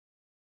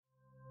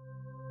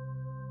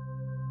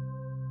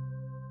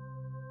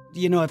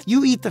You know, if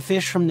you eat the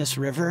fish from this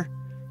river,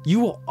 you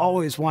will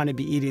always want to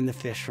be eating the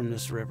fish from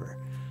this river.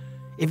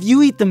 If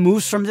you eat the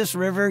moose from this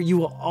river, you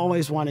will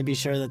always want to be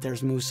sure that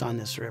there's moose on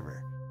this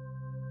river.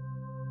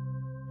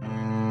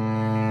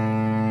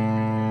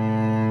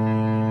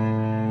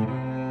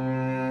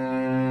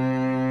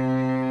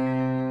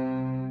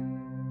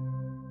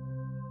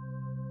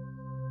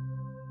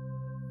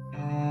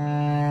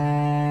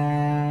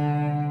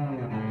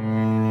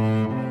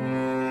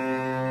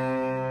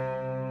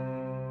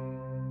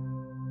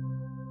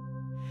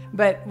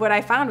 But what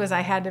I found was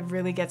I had to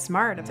really get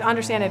smart to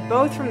understand it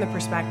both from the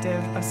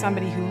perspective of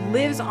somebody who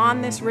lives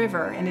on this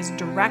river and is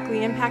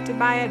directly impacted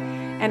by it,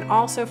 and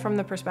also from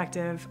the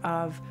perspective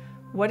of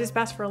what is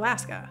best for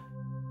Alaska.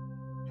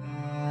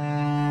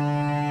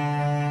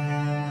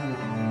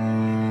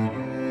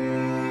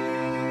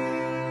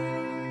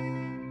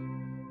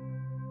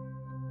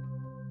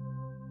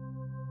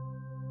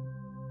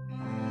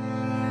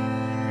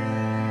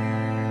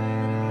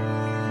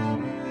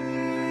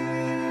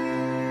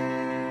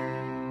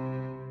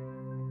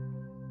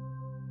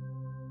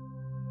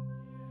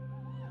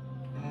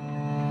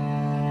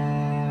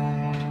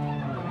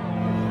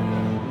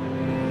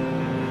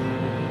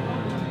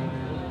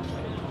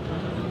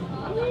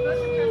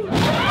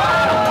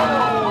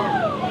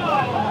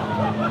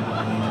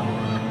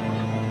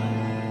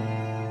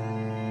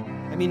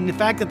 I mean, the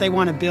fact that they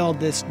want to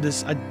build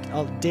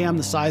a dam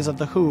the size of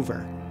the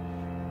Hoover,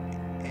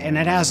 and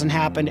it hasn't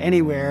happened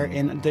anywhere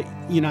in the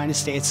United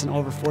States in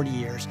over 40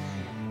 years.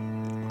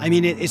 I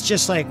mean, it's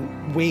just like,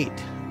 wait,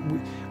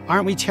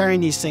 aren't we tearing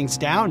these things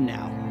down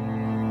now?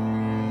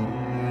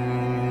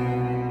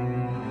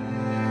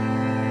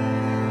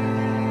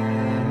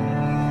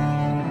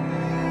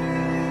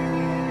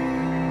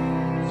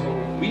 So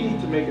we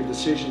need to make a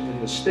decision in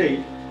the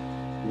state.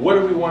 What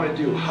do we want to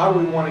do? How do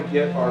we want to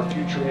get our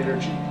future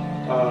energy?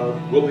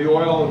 Will the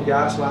oil and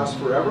gas last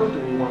forever? Do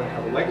we want to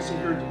have a legacy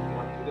here? Do we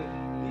want to leave?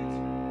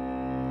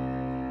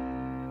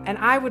 And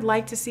I would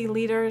like to see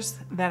leaders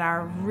that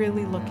are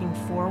really looking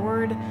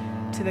forward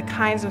to the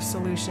kinds of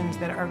solutions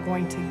that are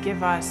going to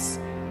give us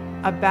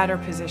a better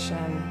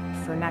position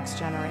for next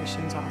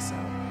generations also.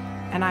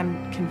 And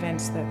I'm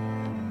convinced that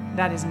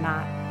that is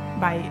not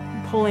by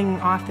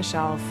pulling off the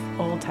shelf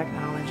old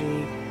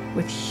technology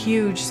with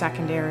huge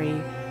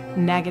secondary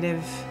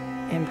negative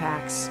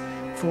impacts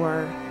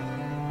for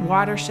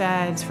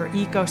watersheds, for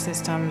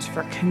ecosystems,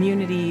 for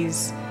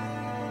communities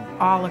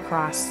all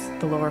across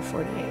the lower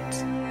 48.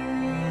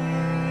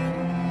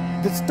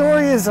 The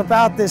story is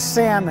about this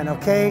salmon,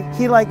 okay?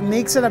 He like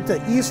makes it up to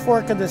the East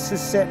Fork of the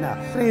Susitna.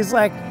 And he's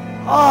like,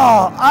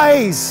 oh,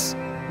 ice,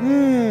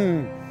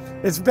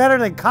 it's better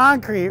than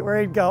concrete,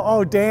 where he'd go,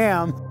 oh,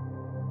 damn.